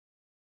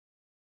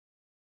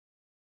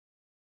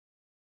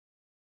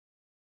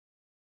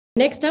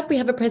Next up, we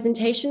have a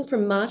presentation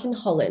from Martin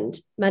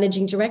Holland,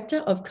 Managing Director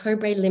of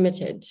Cobre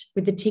Limited,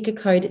 with the ticker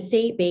code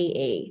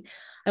CBE.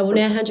 I will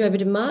now hand you over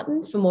to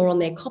Martin for more on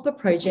their copper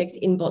projects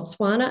in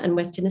Botswana and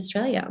Western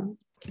Australia.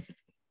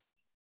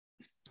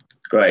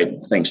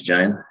 Great, thanks,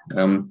 Jane.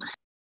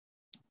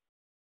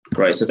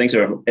 Great, so thanks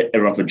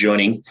everyone for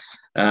joining.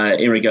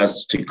 In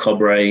regards to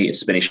Cobre, it's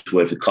Spanish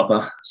word for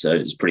copper, so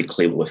it's pretty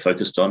clear what we're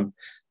focused on.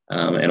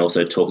 And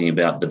also talking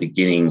about the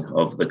beginning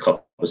of the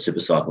copper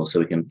super cycle. So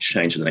we can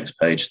change to the next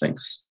page.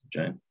 Thanks,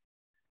 Jane.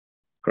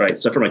 Great.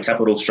 So from a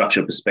capital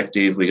structure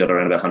perspective, we got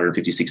around about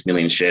 156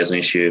 million shares in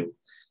issue.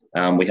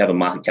 We have a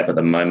market cap at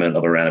the moment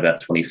of around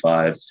about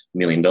 $25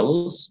 million.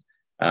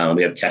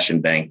 We have cash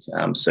in bank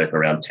circa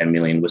around 10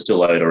 million. We're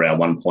still owed around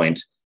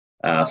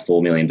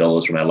 $1.4 million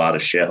from our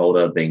largest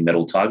shareholder, being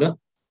Metal Tiger,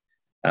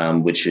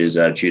 which is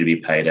due to be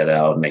paid at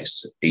our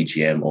next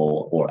EGM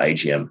or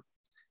AGM.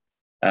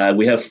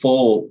 We have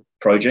 4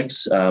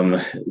 projects,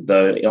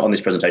 though on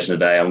this presentation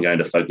today, I'm going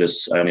to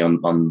focus only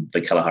on the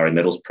Kalahari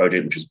Metals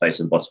project, which is based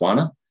in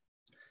Botswana.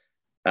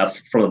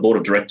 From the board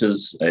of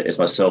directors, it's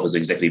myself as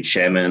executive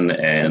chairman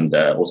and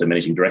also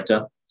managing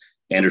director,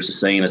 Andrew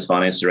Sassine as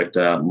finance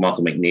director,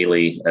 Michael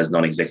McNeely as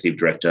non-executive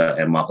director,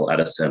 and Michael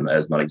Addison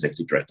as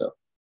non-executive director.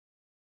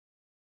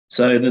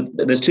 So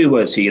there's 2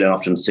 words here you don't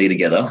often see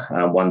together,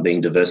 one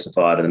being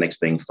diversified and the next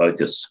being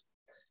focus.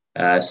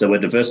 So we're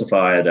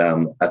diversified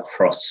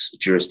across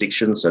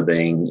jurisdictions, so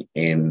being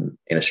in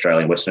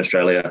Australia and Western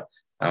Australia,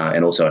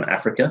 and also in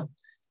Africa.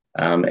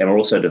 And we're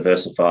also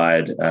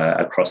diversified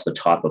across the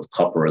type of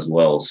copper as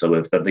well. So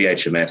we've got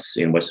VHMS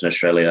in Western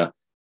Australia,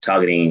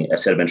 targeting a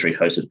sedimentary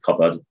hosted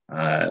copper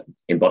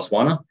in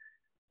Botswana,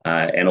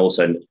 and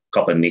also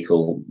copper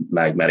nickel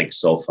magmatic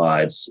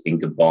sulfides in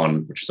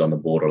Gabon, which is on the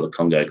border of the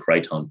Congo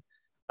Craton,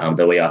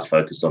 though we are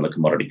focused on the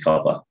commodity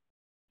copper.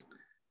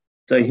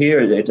 So here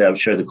it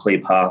shows a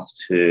clear path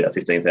to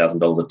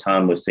 $15,000 a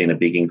tonne. We've seen a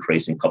big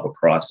increase in copper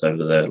price over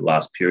the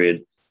last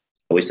period.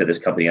 We set this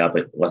company up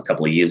a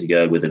couple of years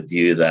ago with a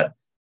view that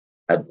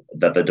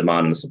the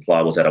demand and the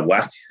supply was out of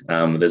whack.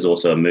 There's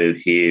also a move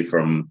here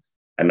from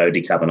a no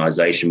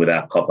decarbonisation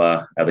without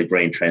copper, the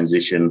green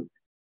transition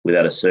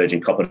without a surge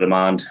in copper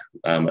demand.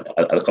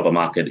 The copper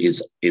market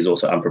is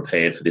also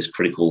unprepared for this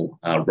critical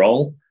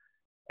role,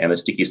 and the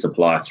sticky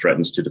supply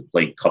threatens to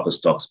deplete copper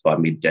stocks by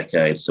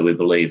mid-decade. So we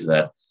believe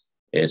that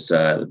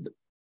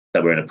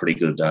that we're in a pretty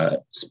good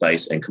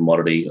space and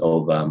commodity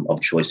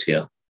of choice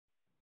here.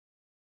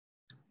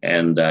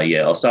 And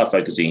I'll start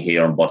focusing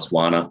here on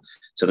Botswana.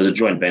 So there's a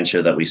joint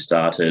venture that we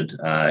started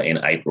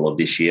in April of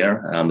this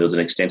year. There was an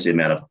extensive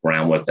amount of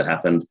groundwork that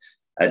happened.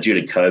 Due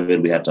to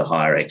COVID, we had to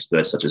hire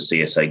experts such as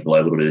CSA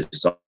Global to do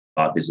site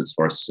visits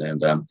for us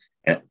and to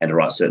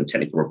write certain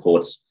technical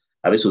reports.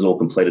 This was all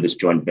completed, this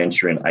joint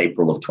venture, in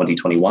April of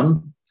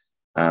 2021.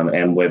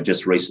 And we've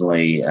just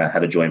recently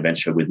had a joint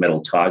venture with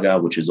Metal Tiger,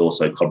 which is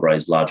also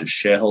Cobre's largest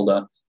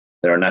shareholder.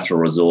 They're a natural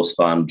resource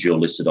fund, dual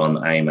listed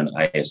on AIM and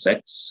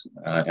ASX,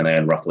 and they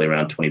own roughly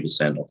around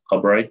 20% of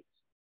Cobre.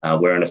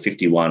 We're in a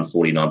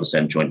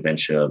 51-49% joint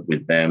venture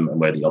with them, and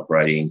we're the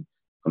operating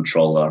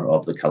controller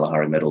of the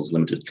Kalahari Metals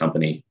Limited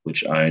company,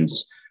 which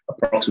owns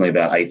approximately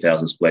about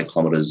 8,000 square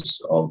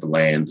kilometres of the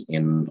land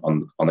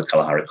on the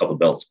Kalahari Copper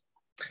Belt.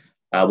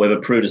 We've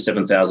approved a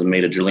 7,000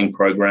 metre drilling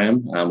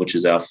program, which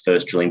is our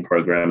first drilling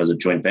program as a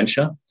joint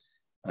venture.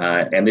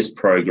 And this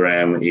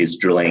program is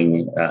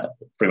drilling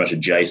pretty much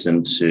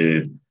adjacent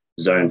to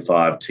Zone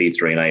 5,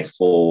 T3 and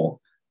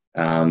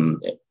A4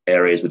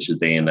 areas, which has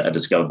been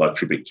discovered by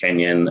Crippet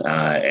Canyon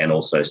and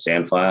also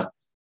Sandfire.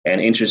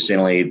 And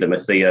interestingly, the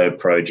Matheo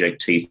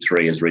project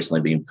T3 has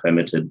recently been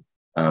permitted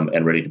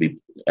and ready to be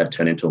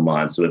turned into a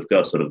mine. So we've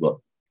got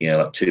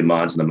like 2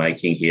 mines in the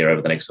making here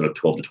over the next sort of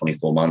 12 to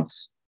 24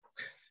 months.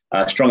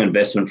 Strong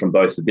investment from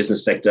both the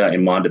business sector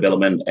in mine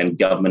development and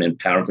government in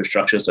power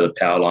infrastructure. So the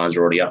power lines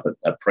are already up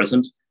at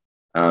present.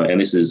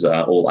 And this is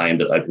all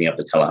aimed at opening up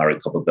the Kalahari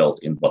Copper Belt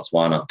in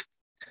Botswana.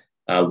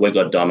 We've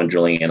got diamond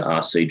drilling and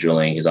RC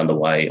drilling is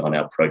underway on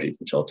our project,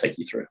 which I'll take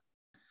you through.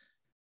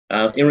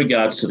 In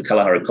regards to the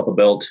Kalahari Copper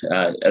Belt,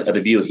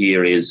 the view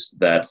here is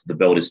that the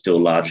belt is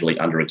still largely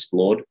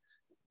underexplored.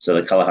 So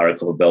the Kalahari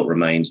Copper Belt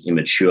remains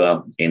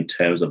immature in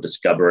terms of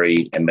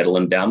discovery and metal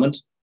endowment.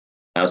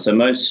 So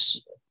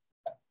most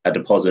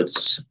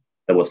deposits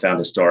that were found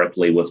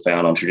historically were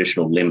found on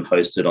traditional limb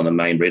hosted on the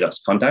main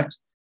redox contact.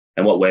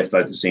 And what we're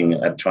focusing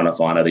at trying to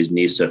find are these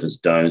near surface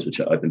domes,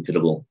 which are open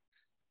pittable.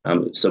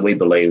 So we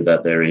believe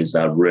that there is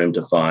room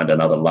to find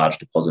another large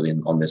deposit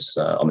on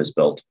this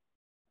belt.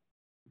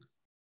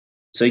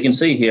 So you can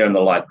see here in the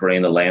light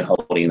green, the land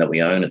holding that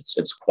we own,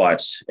 it's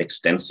quite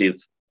extensive.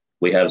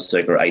 We have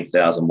circa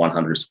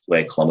 8,100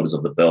 square kilometres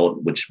of the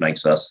belt, which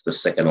makes us the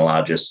second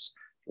largest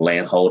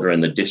landholder in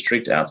the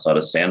district outside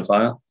of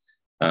Sandfire,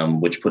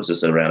 which puts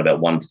us at around about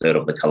 1/3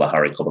 of the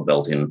Kalahari Copper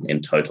Belt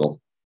in total.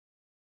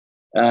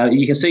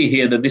 You can see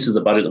here that this is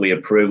the budget that we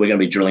approved. We're going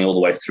to be drilling all the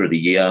way through the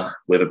year.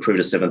 We've approved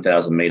a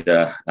 7,000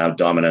 metre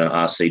diamond and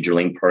RC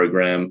drilling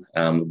program.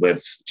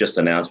 We've just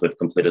announced we've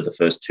completed the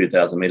first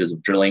 2,000 metres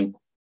of drilling.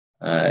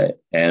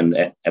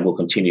 and we'll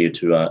continue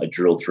to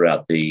drill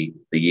throughout the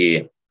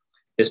year.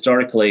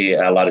 Historically,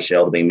 our largest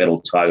shareholder being Metal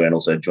Tiger and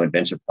also joint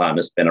venture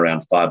partners spent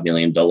around $5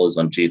 million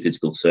on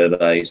geophysical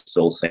surveys,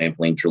 soil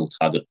sampling, drill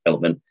target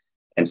development,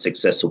 and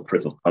successful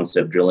proof of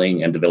concept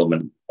drilling and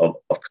development of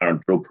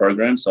current drill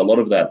programs. So a lot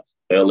of that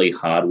early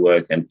hard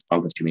work and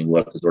time-consuming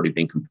work has already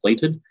been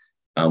completed,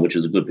 which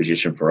is a good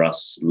position for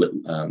us,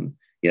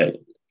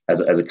 as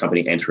a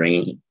company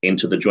entering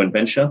into the joint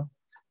venture,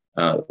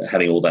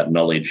 having all that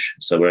knowledge.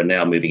 So we're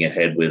now moving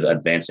ahead with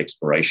advanced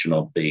exploration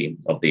of the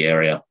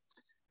area.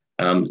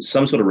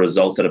 Some sort of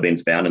results that have been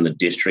found in the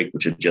district,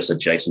 which are just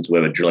adjacent to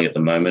where we're drilling at the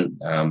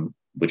moment,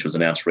 which was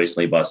announced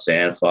recently by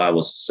Sandfire,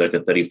 was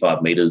circa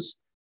 35 metres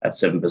at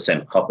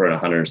 7% copper and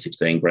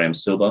 116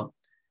 grams silver,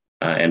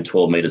 and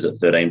 12 metres at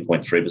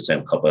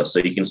 13.3% copper. So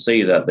you can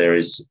see that there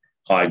is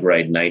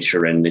high-grade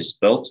nature in this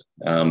belt,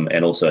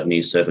 and also at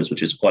near surface,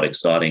 which is quite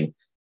exciting,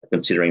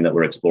 considering that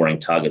we're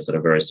exploring targets that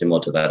are very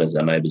similar to that as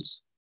our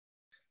neighbours.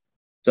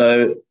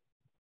 So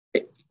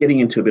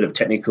getting into a bit of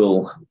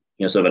technical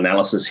sort of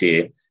analysis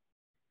here,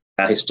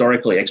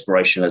 historically,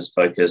 exploration has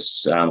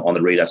focused on the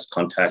redox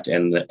contact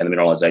and the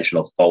mineralisation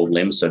of fold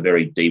limbs, so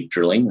very deep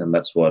drilling, and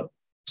that's what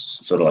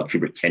sort of like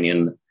Kubrick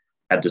Canyon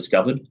had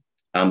discovered.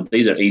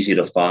 These are easy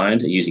to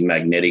find using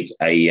magnetic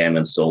AEM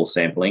and soil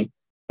sampling,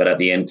 but at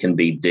the end can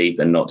be deep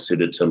and not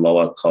suited to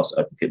lower cost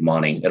open pit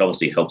mining. It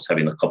obviously helps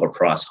having the copper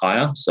price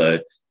higher, so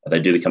they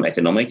do become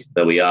economic,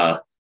 but we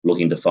are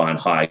looking to find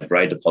high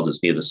grade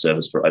deposits near the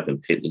surface for open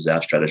pit is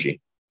our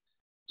strategy.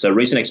 So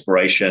recent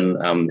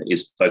exploration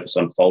is focused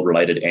on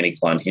fold-related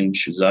anticline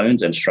hinge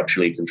zones and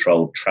structurally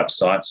controlled trap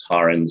sites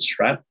higher in the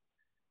strap,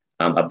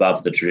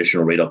 above the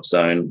traditional redox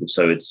zone.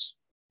 So it's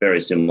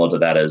very similar to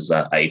that as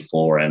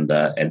A4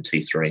 and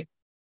T3.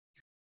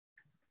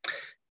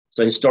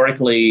 So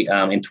historically,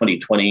 in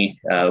 2020,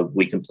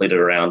 we completed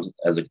around,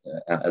 as a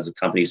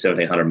company,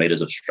 1,700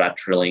 metres of strap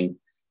drilling.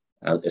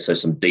 So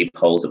some deep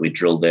holes that we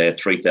drilled there,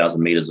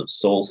 3,000 metres of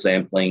soil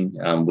sampling,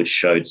 which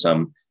showed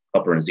some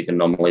copper and zinc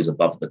anomalies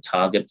above the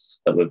targets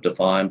that we've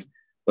defined.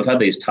 We've had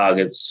these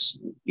targets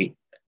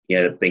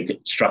being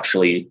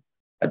structurally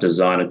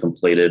designed and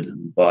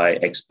completed by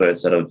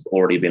experts that have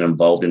already been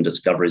involved in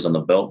discoveries on the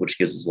belt, which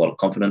gives us a lot of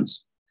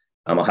confidence.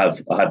 I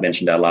have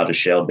mentioned our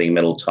largest shareholder being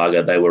Metal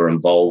Tiger. They were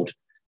involved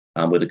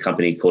with a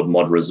company called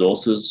Mod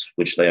Resources,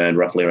 which they own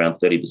roughly around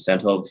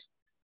 30% of,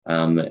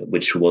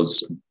 which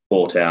was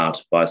bought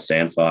out by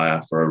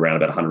Sandfire for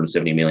around about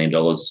 $170 million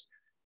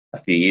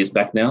a few years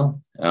back now.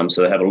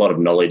 So they have a lot of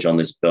knowledge on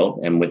this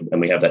belt, and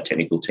we have that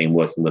technical team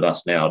working with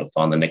us now to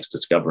find the next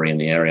discovery in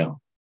the area.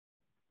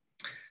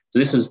 So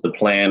this is the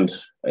planned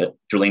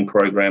drilling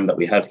program that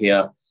we have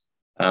here.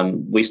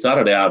 We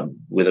started out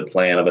with a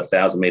plan of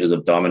 1,000 metres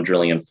of diamond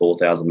drilling and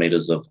 4,000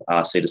 metres of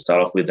RC to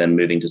start off with, then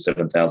moving to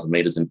 7,000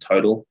 metres in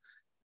total.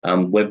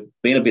 We've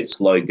been a bit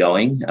slow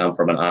going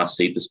from an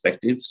RC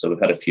perspective, so we've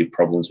had a few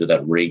problems with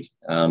that rig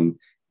over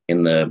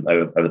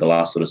the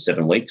last sort of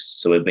 7 weeks.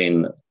 So we've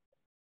been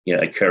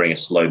occurring a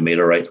slow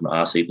meter rate from an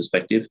RC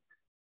perspective.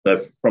 So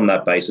from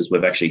that basis,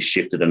 we've actually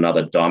shifted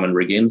another diamond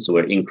rig in. So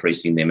we're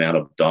increasing the amount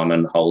of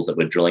diamond holes that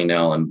we're drilling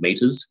now in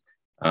meters,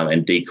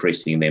 and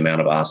decreasing the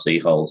amount of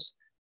RC holes.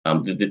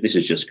 This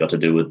has just got to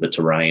do with the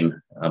terrain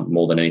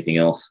more than anything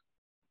else.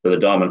 So the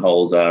diamond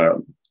holes are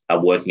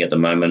working at the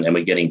moment, and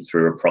we're getting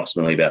through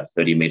approximately about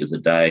 30 meters a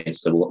day.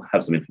 So we'll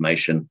have some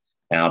information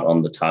out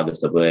on the targets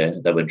that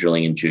we're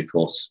drilling in due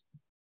course.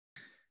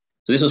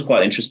 So this is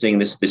quite interesting,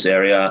 this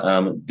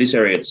area. This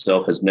area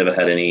itself has never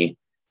had any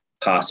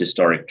past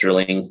historic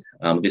drilling.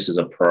 This is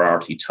a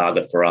priority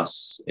target for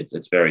us.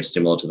 It's very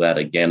similar to that,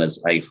 again, as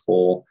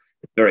A4.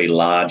 It's very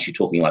large. You're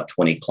talking like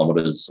 20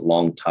 kilometres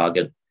long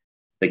target.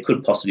 There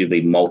could possibly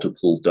be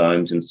multiple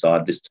domes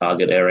inside this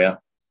target area.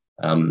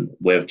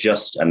 We've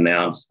just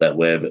announced that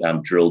we've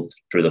drilled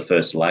through the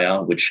first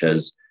layer, which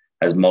has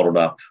modelled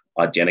up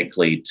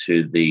identically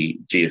to the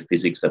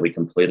geophysics that we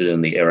completed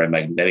and the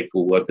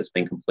aeromagnetical work that's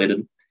been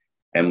completed.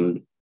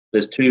 And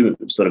there's two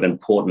sort of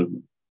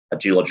important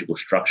geological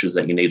structures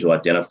that you need to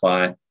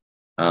identify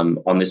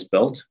on this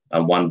belt,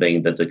 one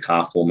being the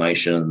Dakar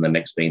Formation and the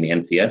next being the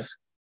NPF.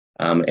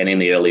 And in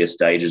the earlier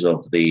stages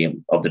of the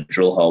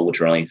drill hole,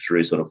 which are only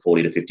through sort of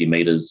 40 to 50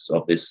 metres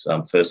of this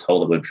first hole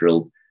that we've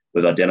drilled,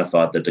 we've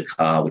identified the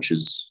Dakar, which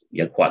is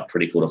quite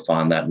critical to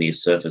find that near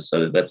surface.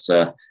 So that's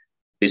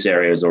this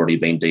area has already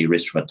been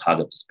de-risked from a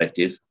target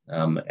perspective,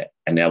 and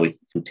now we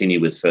continue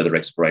with further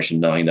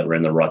exploration, knowing that we're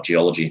in the right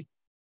geology.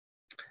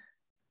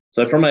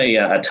 So from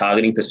a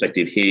targeting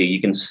perspective here, you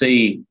can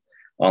see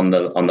on the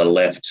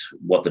left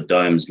what the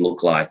domes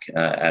look like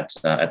at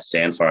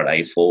Sandfire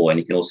at A4, and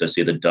you can also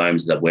see the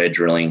domes that we're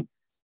drilling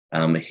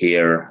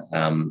here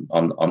on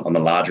the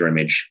larger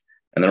image,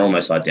 and they're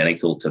almost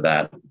identical to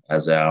that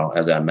as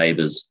our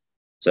neighbours.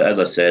 So as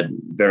I said,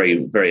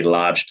 very, very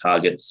large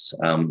targets,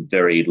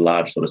 very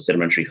large sort of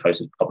sedimentary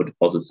hosted copper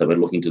deposits that we're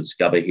looking to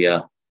discover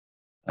here.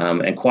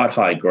 And quite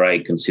high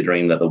grade,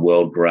 considering that the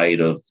world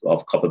grade of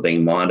copper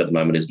being mined at the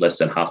moment is less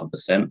than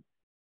 0.5%.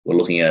 We're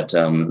looking at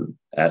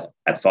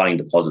at finding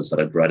deposits that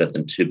are greater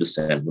than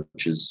 2%,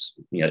 which is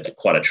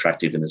quite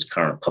attractive in this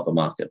current copper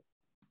market.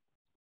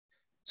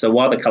 So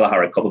why the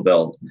Kalahari Copper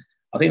Belt?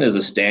 I think there's a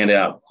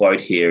standout quote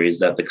here is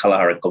that the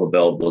Kalahari Copper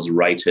Belt was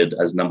rated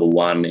as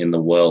 #1 in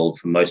the world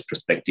for most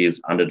prospective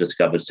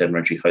underdiscovered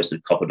sedimentary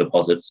hosted copper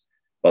deposits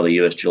by the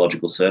US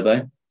Geological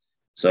Survey.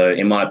 So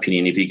in my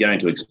opinion, if you're going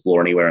to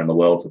explore anywhere in the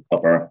world for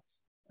copper,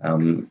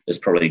 it's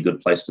probably a good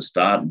place to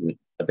start,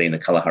 being the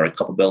Kalahari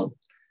Copper Belt.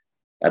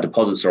 Our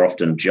deposits are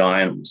often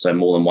giant, so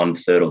more than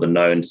 1/3 of the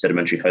known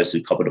sedimentary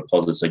hosted copper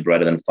deposits are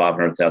greater than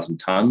 500,000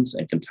 tonnes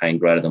and contain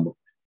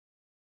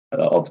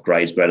of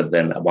grades greater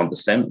than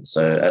 1%.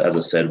 So as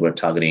I said, we're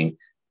targeting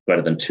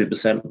greater than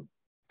 2%.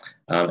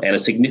 And a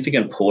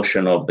significant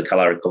portion of the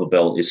Kalahari Copper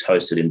Belt is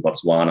hosted in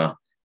Botswana,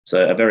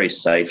 so a very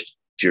safe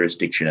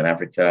jurisdiction in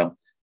Africa.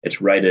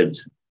 It's rated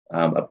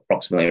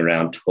approximately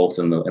around 12th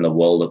in the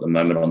world at the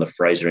moment on the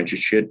Fraser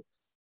Institute.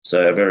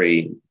 So a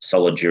very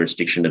solid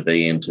jurisdiction to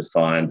be in to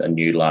find a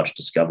new large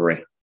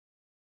discovery.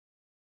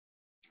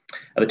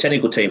 The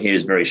technical team here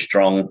is very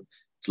strong.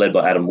 It's led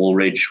by Adam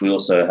Woolridge. We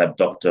also have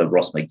Dr.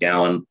 Ross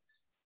McGowan.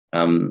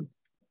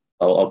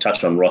 I'll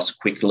touch on Ross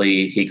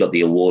quickly. He got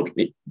the award,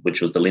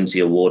 which was the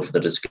Lindsay Award for the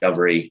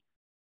discovery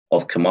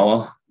of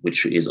Kamoa,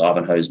 which is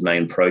Ivanhoe's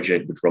main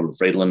project, which Robert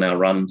Friedland now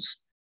runs.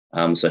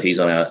 So he's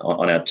on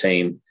our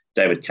team.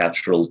 David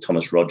Cattrall,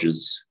 Thomas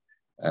Rogers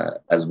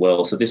as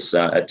well. So this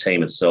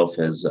team itself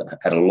has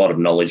had a lot of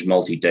knowledge,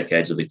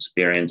 multi-decades of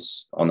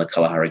experience on the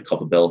Kalahari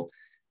Copper Belt.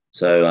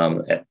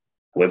 So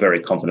we're very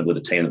confident with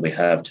the team that we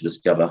have to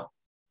discover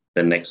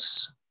the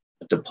next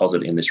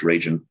deposit in this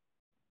region.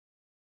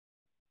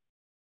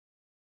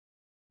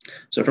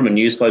 So from a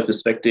news flow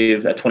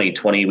perspective, at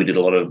 2020, we did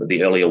a lot of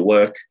the earlier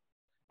work.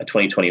 At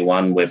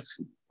 2021, we've,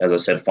 as I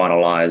said,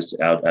 finalised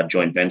our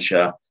joint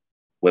venture.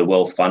 We're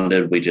well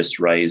funded. We just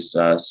raised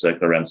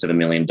circa around $7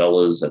 million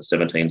at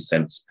 17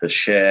 cents per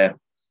share.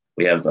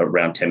 We have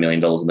around $10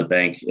 million in the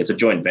bank. It's a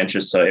joint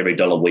venture, so every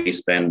dollar we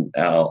spend,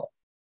 our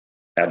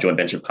joint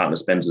venture partner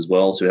spends as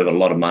well. So we have a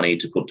lot of money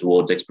to put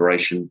towards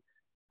exploration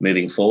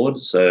moving forward.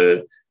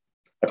 So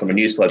from a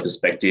news flow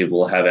perspective,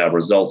 we'll have our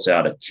results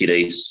out at Kit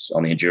East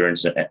on the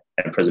endurance and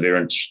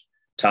perseverance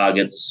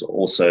targets,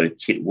 also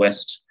Kit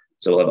West.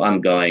 So we'll have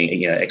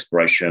ongoing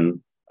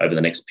exploration over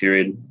the next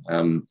period.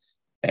 And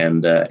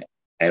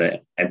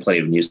plenty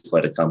of news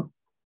flow to come.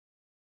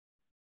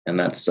 And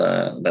that's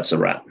a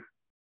wrap.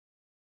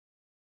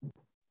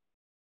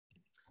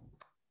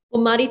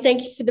 Well, Marty,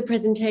 thank you for the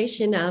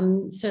presentation.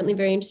 Certainly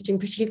very interesting,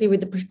 particularly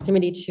with the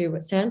proximity to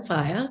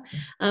Sandfire.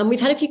 We've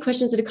had a few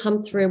questions that have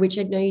come through, which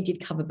I know you did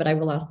cover, but I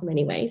will ask them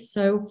anyway.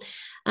 So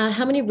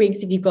how many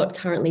rigs have you got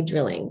currently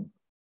drilling?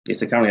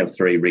 Yes, I currently have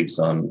 3 rigs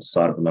on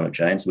site at the moment,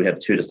 Jane. So we have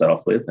 2 to start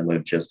off with, and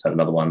we've just had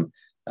another one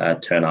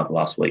turn up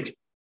last week.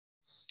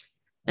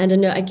 And I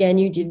know, again,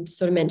 you did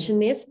sort of mention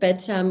this,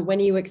 but when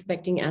are you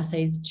expecting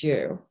assays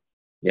due?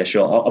 Yeah,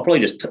 sure. I'll probably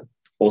just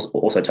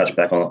also touch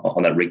back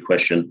on that rig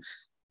question.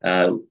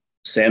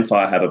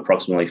 Sandfire have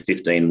approximately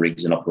 15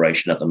 rigs in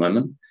operation at the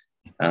moment.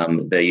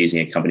 They're using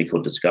a company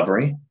called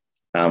Discovery,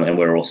 and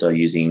we're also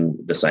using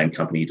the same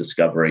company,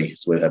 Discovery.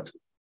 So we have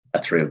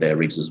 3 of their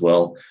rigs as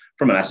well.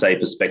 From an assay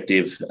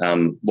perspective,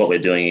 what we're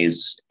doing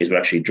is we're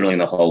actually drilling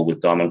the hole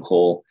with diamond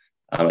core.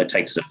 It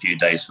takes a few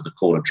days for the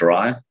core to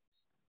dry.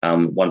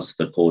 Once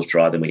the core is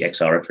dry, then we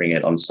XRF-ing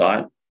it on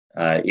site.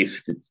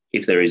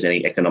 If there is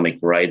any economic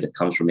grade that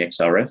comes from the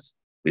XRF,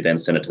 we then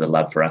send it to the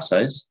lab for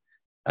assays.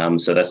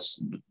 So that's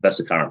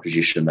the current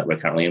position that we're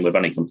currently in. We've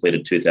only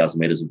completed 2,000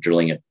 metres of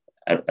drilling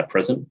at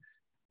present.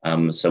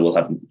 So we'll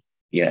have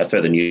a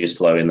further news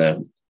flow in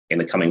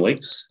the coming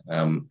weeks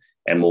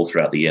and more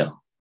throughout the year.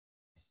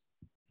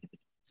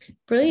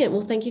 Brilliant.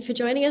 Well, thank you for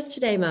joining us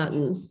today,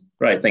 Martin.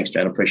 Great. Thanks,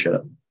 Jane. Appreciate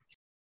it.